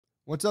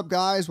What's up,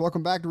 guys?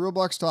 Welcome back to Real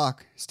Bucs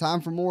Talk. It's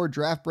time for more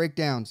draft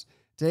breakdowns.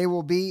 Today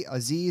will be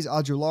Azeez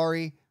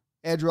Ojulari,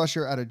 edge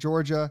rusher out of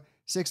Georgia,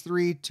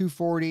 6'3",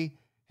 240,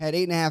 had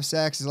 8.5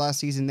 sacks his last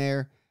season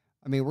there.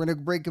 I mean, we're going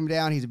to break him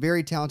down. He's a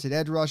very talented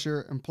edge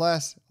rusher. And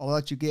plus, I'll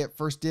let you get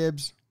first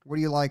dibs. What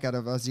do you like out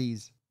of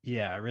Azeez?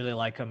 Yeah, I really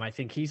like him. I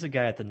think he's a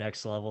guy at the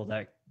next level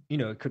that,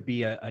 could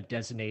be a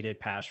designated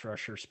pass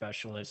rusher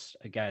specialist,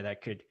 a guy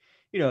that could,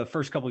 the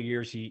first couple of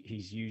years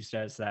he's used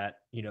as that,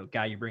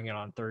 guy you bring in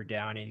on third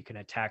down and he can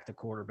attack the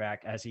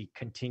quarterback as he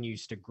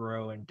continues to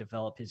grow and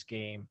develop his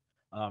game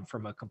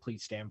from a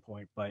complete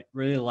standpoint. But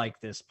really like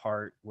this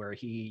part where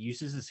he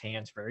uses his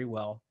hands very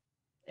well.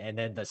 And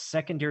then the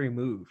secondary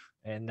move,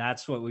 and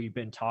that's what we've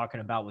been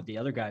talking about with the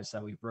other guys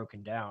that we've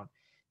broken down.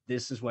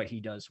 This is what he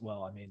does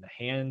well. I mean,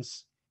 the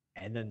hands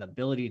and then the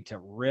ability to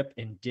rip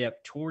and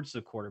dip towards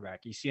the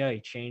quarterback. You see how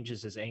he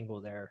changes his angle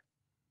there.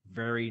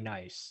 Very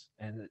nice.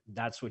 And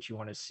that's what you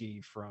want to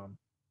see from,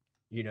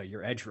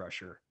 your edge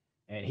rusher.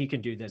 And he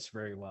can do this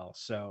very well.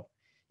 So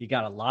he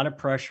got a lot of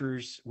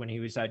pressures when he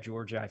was at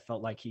Georgia. I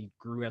felt like he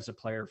grew as a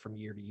player from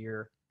year to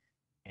year.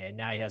 And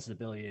now he has the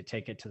ability to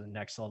take it to the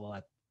next level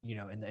at,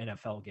 in the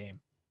NFL game.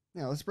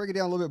 Yeah, let's break it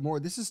down a little bit more.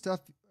 This is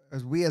stuff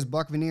as we as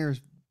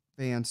Buccaneers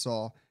fans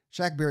saw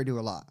Shaq Barrett do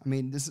a lot. I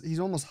mean, he's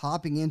almost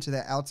hopping into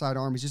that outside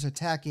arm. He's just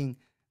attacking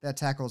that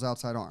tackle's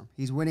outside arm.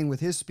 He's winning with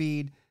his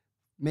speed,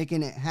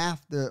 making it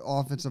half the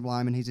offensive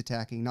lineman he's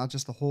attacking, not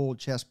just the whole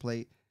chest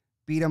plate.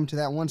 Beat him to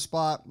that one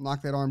spot,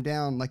 knock that arm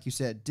down, like you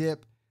said,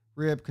 dip,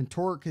 rip,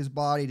 contort his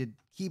body to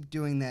keep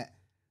doing that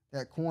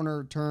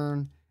corner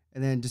turn,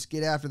 and then just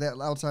get after that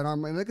outside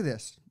arm. And look at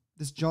this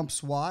jump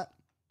swat.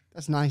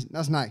 That's nice.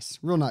 That's nice.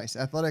 Real nice.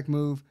 Athletic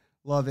move.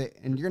 Love it.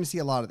 And you're going to see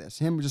a lot of this.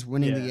 Him just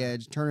winning the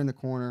edge, turning the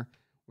corner.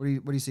 What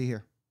do you see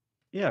here?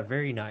 Yeah,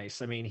 very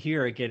nice. I mean,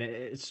 here again,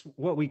 it's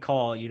what we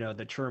call,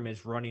 the term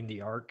is running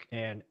the arc,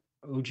 and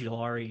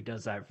Ojulari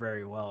does that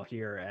very well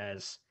here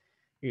as,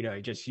 he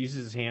just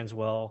uses his hands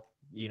well,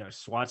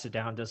 swats it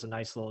down, does a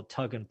nice little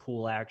tug and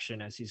pull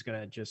action as he's going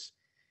to just,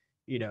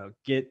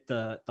 get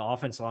the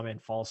offensive lineman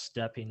false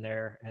stepping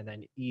there, and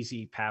then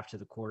easy path to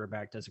the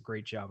quarterback, does a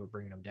great job of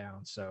bringing him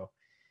down. So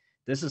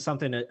this is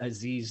something that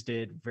Azeez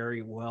did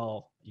very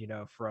well,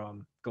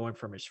 from going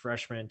from his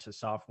freshman to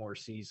sophomore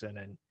season,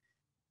 and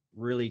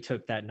really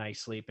took that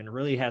nice leap and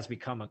really has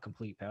become a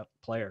complete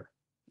player.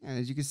 And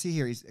as you can see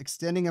here, he's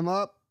extending him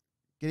up,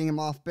 getting him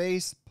off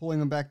base, pulling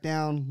him back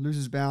down,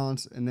 loses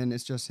balance, and then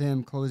it's just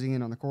him closing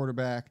in on the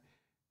quarterback,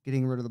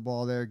 getting rid of the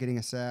ball there, getting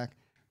a sack.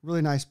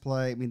 Really nice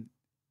play. I mean,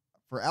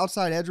 for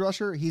outside edge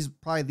rusher, he's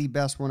probably the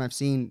best one I've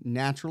seen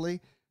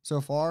naturally so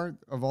far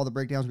of all the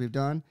breakdowns we've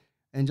done.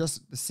 And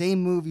just the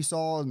same move you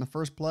saw in the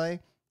first play,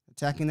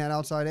 attacking that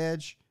outside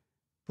edge,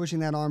 pushing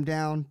that arm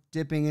down,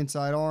 dipping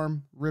inside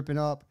arm, ripping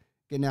up,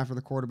 getting after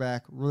the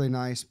quarterback. Really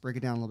nice. Break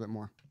it down a little bit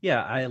more.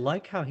 Yeah, I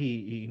like how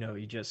he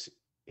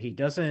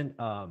doesn't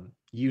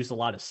use a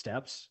lot of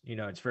steps.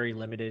 It's very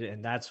limited,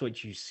 and that's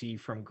what you see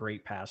from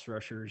great pass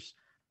rushers.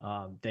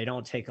 They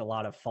don't take a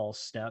lot of false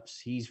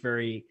steps. He's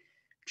very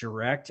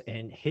direct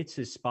and hits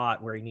his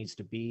spot where he needs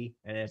to be,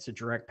 and it's a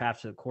direct path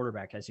to the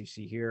quarterback, as you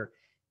see here,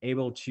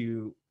 able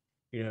to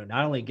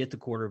not only get the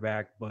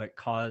quarterback, but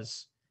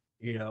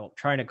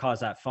trying to cause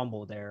that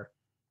fumble there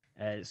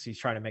as he's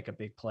trying to make a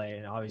big play.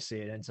 And obviously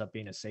it ends up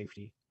being a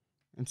safety.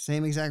 And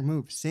same exact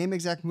move. Same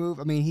exact move.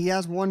 I mean, he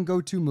has one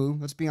go-to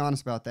move. Let's be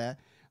honest about that.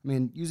 I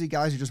mean, usually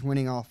guys are just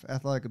winning off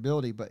athletic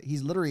ability, but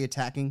he's literally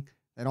attacking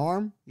that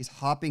arm. He's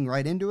hopping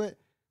right into it,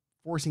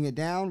 forcing it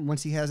down.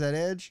 Once he has that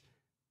edge,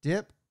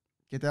 dip,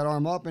 get that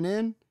arm up and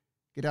in,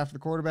 get after the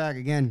quarterback.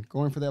 Again,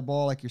 going for that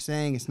ball, like you're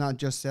saying, it's not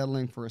just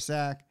settling for a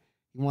sack.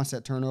 He wants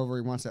that turnover.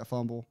 He wants that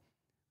fumble.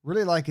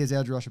 Really like his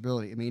edge rush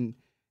ability. I mean,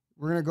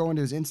 we're going to go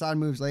into his inside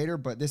moves later,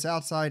 but this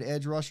outside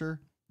edge rusher,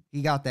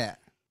 he got that.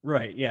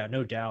 Right. Yeah,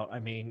 no doubt. I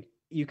mean,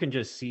 you can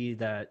just see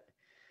that,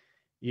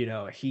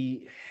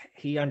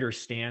 he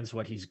understands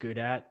what he's good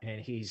at,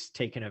 and he's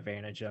taken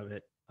advantage of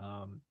it.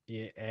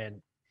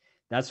 And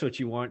that's what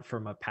you want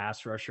from a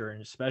pass rusher,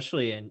 and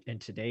especially in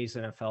today's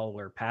NFL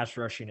where pass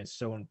rushing is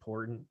so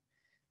important.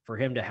 For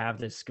him to have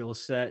this skill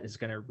set is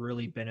going to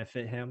really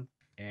benefit him.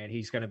 And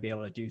he's going to be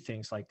able to do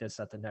things like this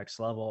at the next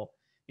level,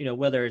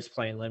 whether it's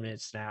playing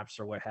limited snaps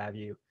or what have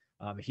you.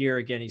 Here,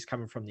 again, he's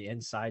coming from the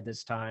inside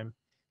this time.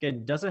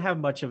 Again, doesn't have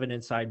much of an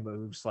inside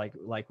moves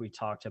like we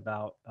talked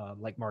about,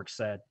 like Mark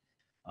said.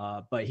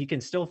 But he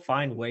can still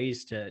find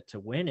ways to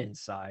win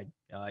inside.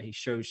 He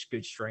shows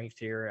good strength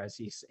here as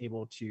he's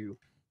able to,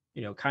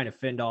 kind of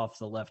fend off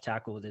the left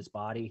tackle with his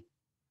body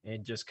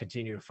and just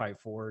continue to fight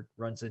forward,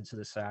 runs into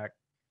the sack.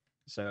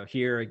 So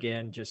here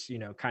again, just,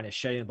 kind of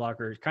shedding the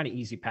blocker, kind of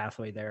easy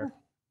pathway there.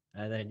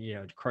 And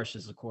then,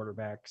 crushes the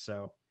quarterback.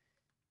 So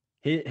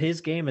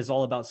his game is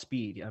all about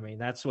speed. I mean,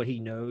 that's what he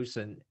knows,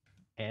 and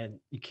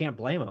you can't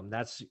blame him.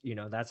 That's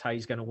how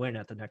he's going to win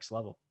at the next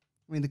level.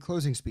 I mean, the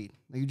closing speed,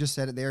 like you just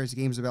said it there, his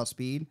game's about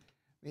speed.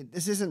 I mean,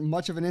 this isn't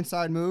much of an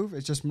inside move.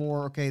 It's just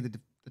more, okay, the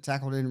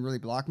tackle didn't really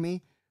block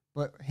me.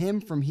 But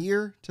him from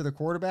here to the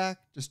quarterback,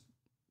 just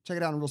check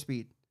it out in real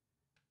speed.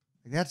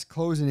 Like, that's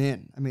closing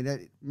in. I mean,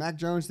 that Mac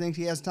Jones thinks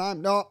he has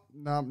time. No,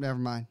 no, never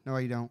mind. No,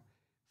 you don't.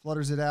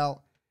 Flutters it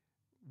out.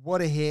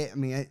 What a hit. I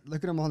mean,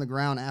 look at him on the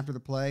ground after the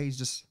play. He's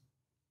just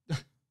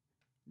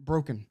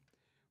broken.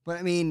 But,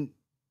 I mean,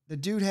 the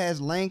dude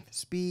has length,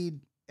 speed,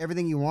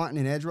 everything you want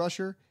in an edge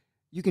rusher.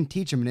 You can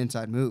teach him an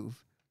inside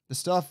move. The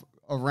stuff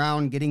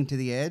around getting to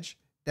the edge,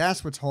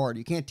 that's what's hard.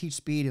 You can't teach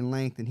speed and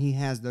length, and he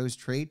has those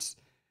traits.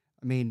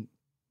 I mean,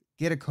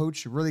 get a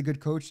coach, a really good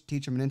coach,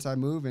 teach him an inside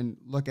move, and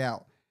look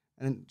out.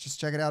 And just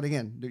check it out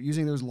again. They're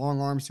using those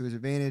long arms to his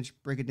advantage.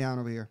 Break it down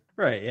over here.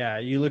 Right. Yeah.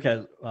 You look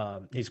at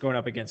he's going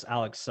up against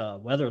Alex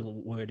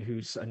Weatherwood,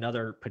 who's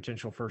another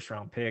potential first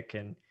round pick,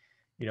 and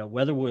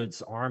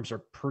Weatherwood's arms are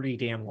pretty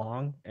damn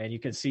long, and you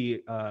can see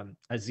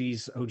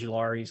Azeez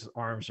Ojulari's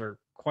arms are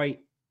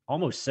quite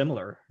almost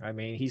similar. I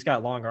mean, he's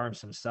got long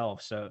arms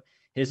himself, so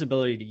his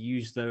ability to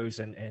use those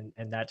and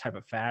that type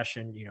of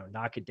fashion,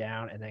 knock it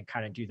down and then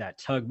kind of do that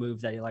tug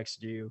move that he likes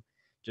to do,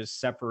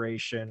 just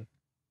separation,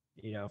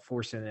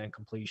 forcing the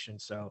incompletion.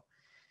 So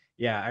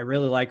yeah, I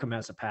really like him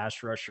as a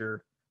pass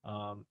rusher.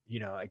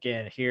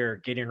 Again,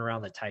 here getting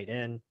around the tight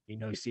end, he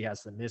knows he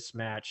has the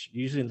mismatch,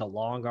 using the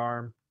long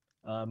arm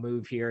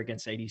move here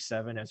against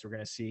 87, as we're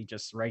going to see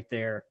just right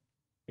there,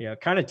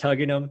 kind of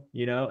tugging him,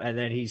 and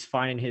then he's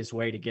finding his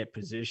way to get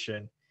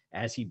position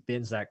as he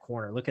bends that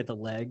corner. Look at the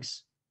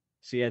legs.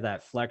 See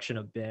that flexion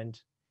of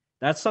bend.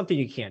 That's something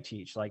you can't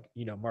teach. Like,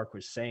 Mark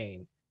was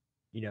saying,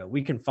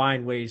 we can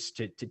find ways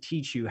to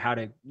teach you how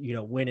to,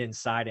 win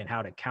inside and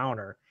how to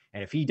counter.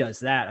 And if he does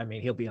that, I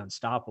mean, he'll be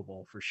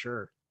unstoppable for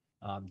sure.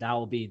 That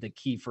will be the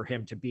key for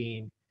him to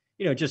being,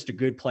 just a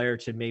good player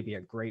to maybe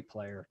a great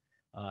player.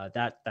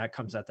 That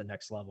comes at the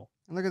next level.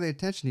 And look at the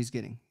attention he's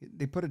getting.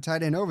 They put a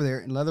tight end over there,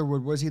 and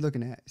Leatherwood, what's he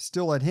looking at?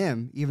 Still at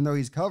him, even though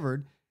he's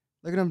covered.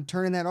 Look at him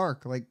turning that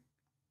arc. Like,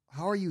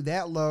 how are you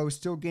that low,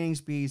 still gaining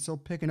speed, still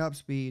picking up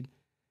speed?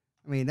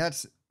 I mean,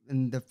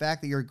 and the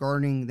fact that you're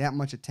garnering that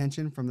much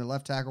attention from the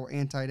left tackle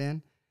and tight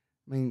end.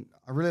 I mean,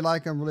 I really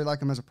like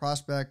him as a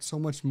prospect. So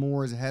much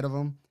more is ahead of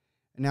him.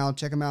 And now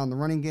check him out in the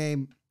running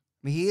game. I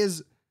mean,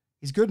 he's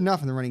good enough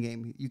in the running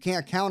game. You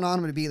can't count on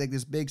him to be like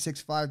this big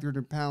 6'5",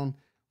 300-pound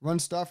run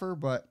stuffer,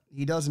 but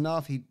he does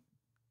enough. He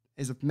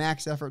is a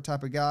max effort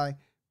type of guy.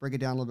 Break it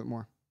down a little bit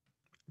more.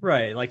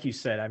 Right, like you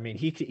said, I mean,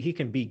 he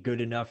can be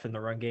good enough in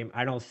the run game.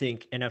 I don't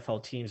think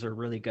NFL teams are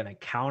really going to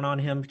count on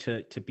him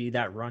to be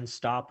that run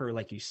stopper,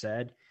 like you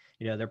said.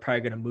 They're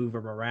probably going to move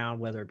him around,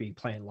 whether it be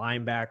playing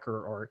linebacker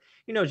or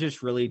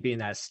just really being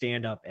that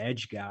stand-up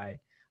edge guy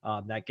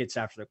that gets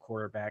after the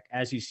quarterback.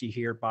 As you see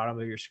here, bottom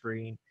of your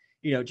screen,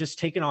 just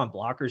taking on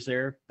blockers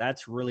there.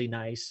 That's really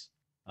nice.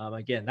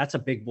 Again, that's a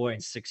big boy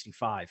in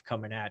 65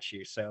 coming at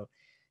you. So,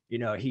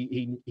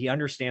 he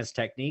understands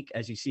technique.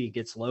 As you see, he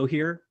gets low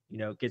here,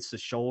 gets the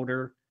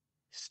shoulder,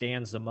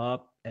 stands them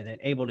up, and then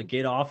able to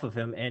get off of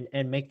him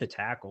and make the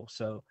tackle.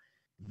 So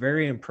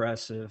very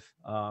impressive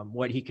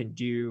what he can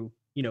do,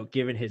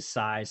 given his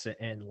size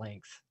and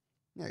length.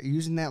 Yeah,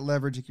 using that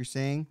leverage, like you're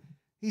saying.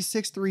 He's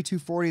 6'3",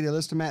 240. They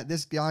list him at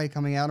this guy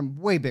coming at him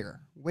way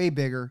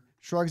bigger,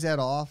 shrugs that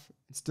off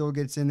and still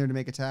gets in there to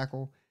make a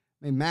tackle.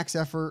 I mean, max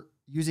effort,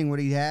 using what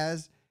he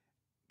has.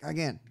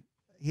 Again,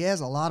 he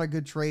has a lot of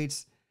good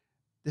traits.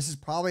 This is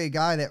probably a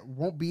guy that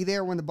won't be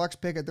there when the Bucs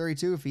pick at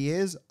 32. If he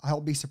is,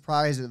 I'll be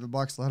surprised if the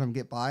Bucs let him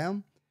get by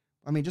him.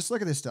 I mean, just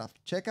look at this stuff.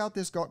 Check out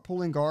this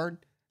pulling guard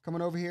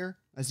coming over here.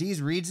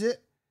 Azeez reads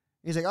it.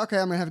 He's like, okay,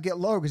 I'm going to have to get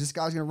low because this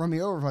guy's going to run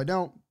me over if I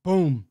don't.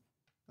 Boom.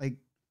 Like,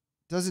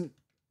 doesn't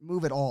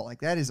move at all. Like,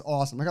 that is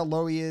awesome. Look how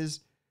low he is.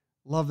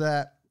 Love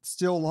that.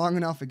 Still long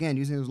enough, again,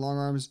 using those long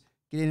arms,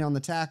 getting on the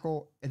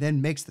tackle, and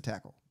then makes the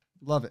tackle.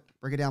 Love it.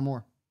 Break it down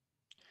more.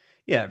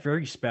 Yeah,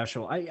 very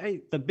special.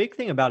 The big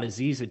thing about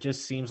Azeez, it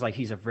just seems like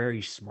he's a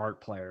very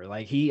smart player.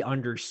 Like, he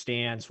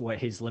understands what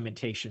his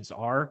limitations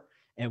are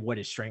and what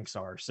his strengths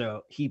are.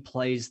 So he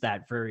plays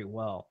that very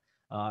well.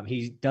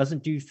 He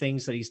doesn't do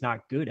things that he's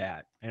not good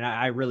at. And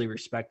I really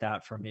respect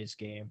that from his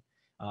game.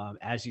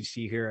 As you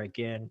see here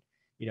again,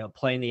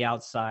 playing the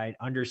outside,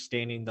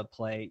 understanding the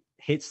play,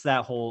 hits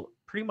that hole,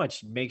 pretty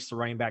much makes the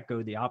running back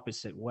go the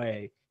opposite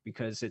way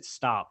because it's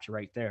stopped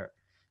right there.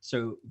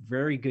 So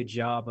very good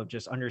job of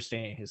just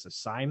understanding his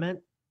assignment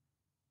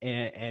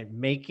and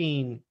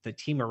making the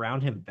team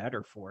around him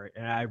better for it.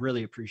 And I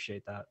really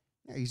appreciate that.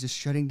 Yeah, he's just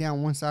shutting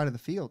down one side of the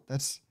field.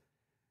 That's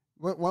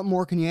what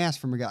more can you ask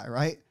from a guy,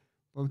 right?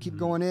 But we keep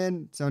going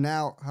in. So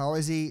now how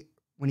is he,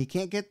 when he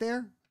can't get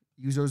there,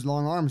 use those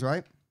long arms,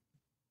 right?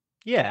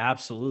 Yeah,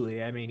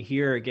 absolutely. I mean,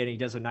 here again, he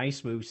does a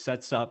nice move,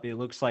 sets up. It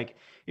looks like,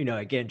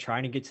 again,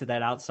 trying to get to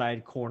that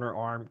outside corner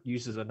arm,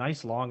 uses a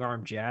nice long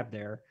arm jab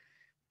there,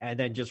 and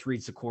then just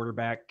reads the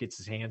quarterback, gets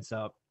his hands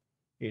up,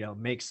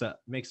 makes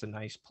a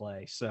nice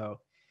play. So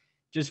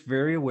just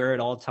very aware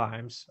at all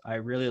times. I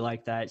really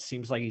like that. It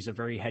seems like he's a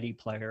very heady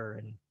player,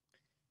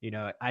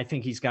 and I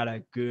think he's got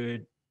a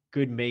good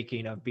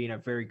making of being a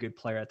very good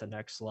player at the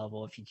next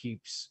level if he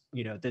keeps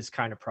this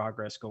kind of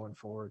progress going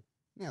forward.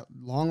 Yeah,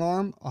 long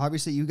arm.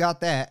 Obviously, you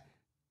got that.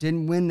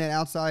 Didn't win that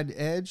outside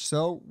edge.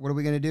 So what are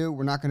we going to do?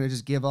 We're not going to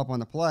just give up on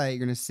the play.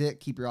 You're going to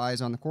sit, keep your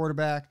eyes on the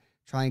quarterback,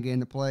 try and get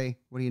into play.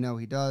 What do you know?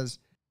 He does.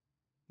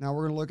 Now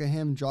we're going to look at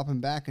him dropping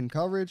back in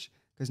coverage,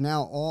 because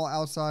now all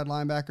outside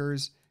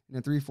linebackers in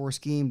a 3-4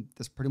 scheme,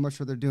 that's pretty much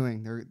what they're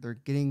doing. They're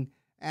getting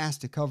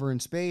asked to cover in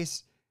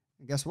space.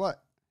 And guess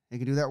what? They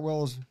can do that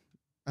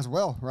as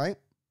well, right?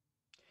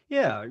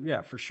 Yeah,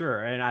 yeah, for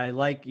sure. And I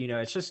like,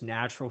 it's just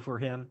natural for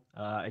him.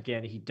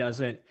 Again, he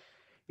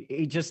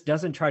just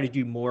doesn't try to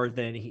do more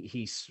than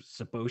he's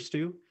supposed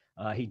to.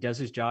 He does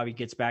his job. He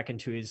gets back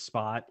into his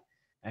spot,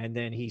 and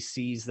then he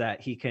sees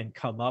that he can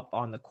come up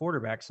on the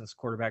quarterback, since the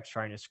quarterback's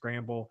trying to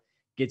scramble,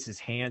 gets his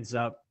hands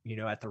up,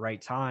 at the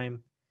right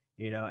time,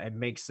 and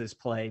makes this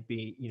play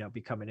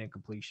become an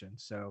incompletion.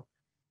 So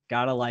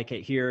gotta like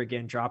it here.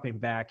 Again, dropping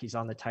back. He's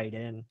on the tight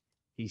end.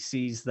 He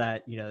sees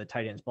that, the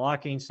tight end's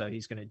blocking, so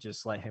he's going to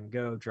just let him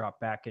go, drop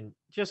back, and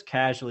just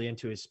casually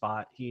into his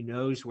spot. He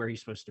knows where he's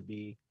supposed to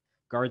be,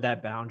 guard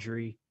that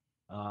boundary,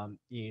 and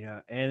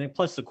then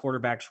plus the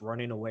quarterback's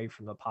running away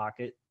from the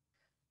pocket.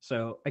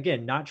 So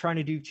again, not trying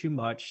to do too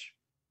much,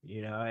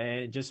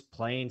 and just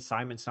playing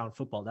Simon Sound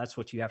football. That's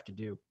what you have to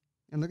do.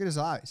 And look at his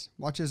eyes.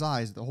 Watch his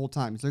eyes the whole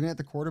time. He's looking at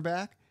the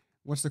quarterback.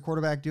 What's the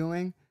quarterback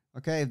doing?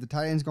 Okay, if the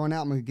tight end's going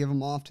out, I'm going to give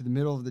him off to the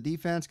middle of the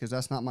defense because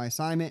that's not my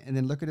assignment. And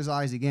then look at his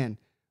eyes again,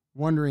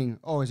 wondering,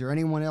 is there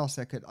anyone else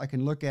that I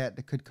can look at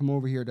that could come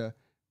over here to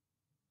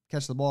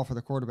catch the ball for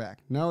the quarterback?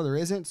 No, there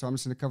isn't, so I'm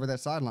just going to cover that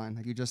sideline,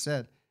 like you just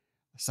said.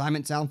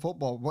 Assignment sound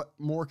football. What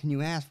more can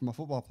you ask from a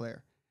football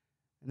player?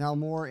 Now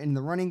more in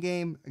the running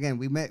game. Again,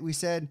 we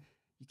said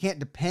you can't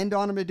depend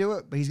on him to do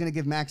it, but he's going to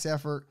give max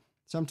effort.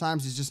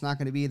 Sometimes he's just not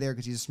going to be there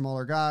because he's a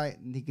smaller guy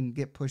and he can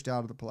get pushed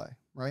out of the play,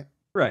 right?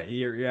 Right.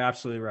 You're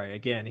absolutely right.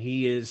 Again,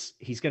 he's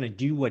going to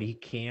do what he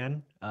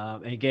can.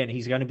 And again,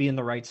 he's going to be in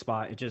the right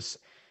spot. It just,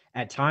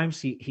 at times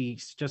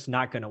he's just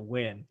not going to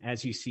win,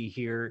 as you see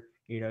here,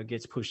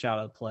 gets pushed out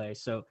of the play.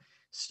 So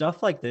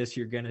stuff like this,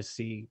 you're going to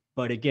see,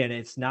 but again,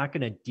 it's not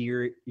going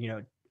to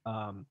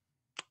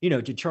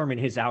determine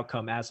his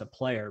outcome as a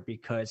player,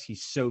 because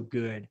he's so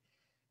good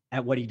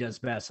at what he does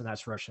best, and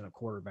that's rushing a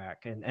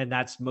quarterback. And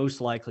that's most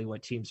likely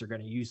what teams are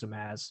going to use him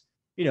as,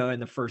 in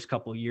the first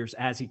couple of years,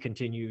 as he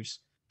continues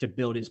to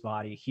build his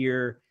body.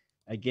 Here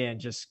again,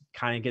 just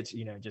kind of gets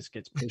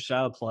pushed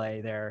out of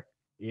play there,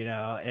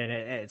 and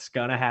it's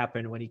gonna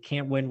happen when he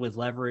can't win with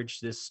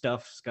leverage. This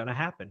stuff's gonna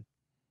happen,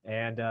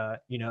 and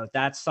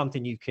that's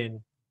something you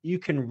can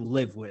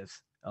live with,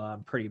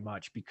 pretty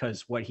much,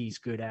 because what he's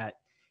good at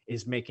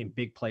is making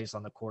big plays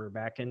on the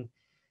quarterback, and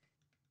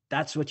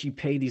that's what you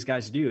pay these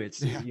guys to do.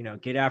 It's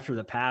get after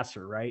the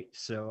passer, right?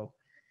 So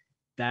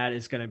that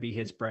is going to be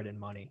his bread and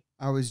money.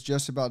 I was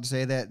just about to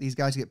say that these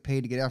guys get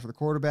paid to get after the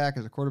quarterback,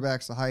 as the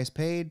quarterback's the highest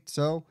paid.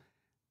 So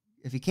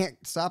if you can't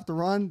stop the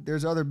run,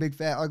 there's other big,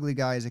 fat, ugly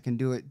guys that can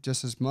do it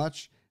just as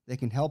much. They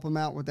can help him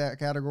out with that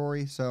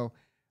category. So,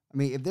 I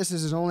mean, if this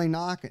is his only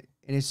knock and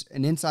it's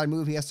an inside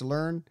move he has to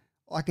learn,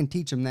 I can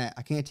teach him that.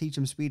 I can't teach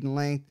him speed and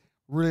length.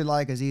 Really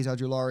like Azeez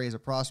Ojulari as a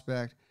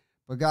prospect.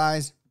 But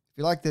guys, if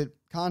you like the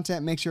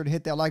content, make sure to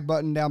hit that like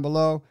button down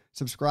below.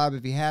 Subscribe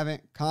if you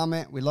haven't.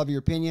 Comment. We love your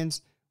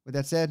opinions. With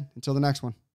that said, until the next one.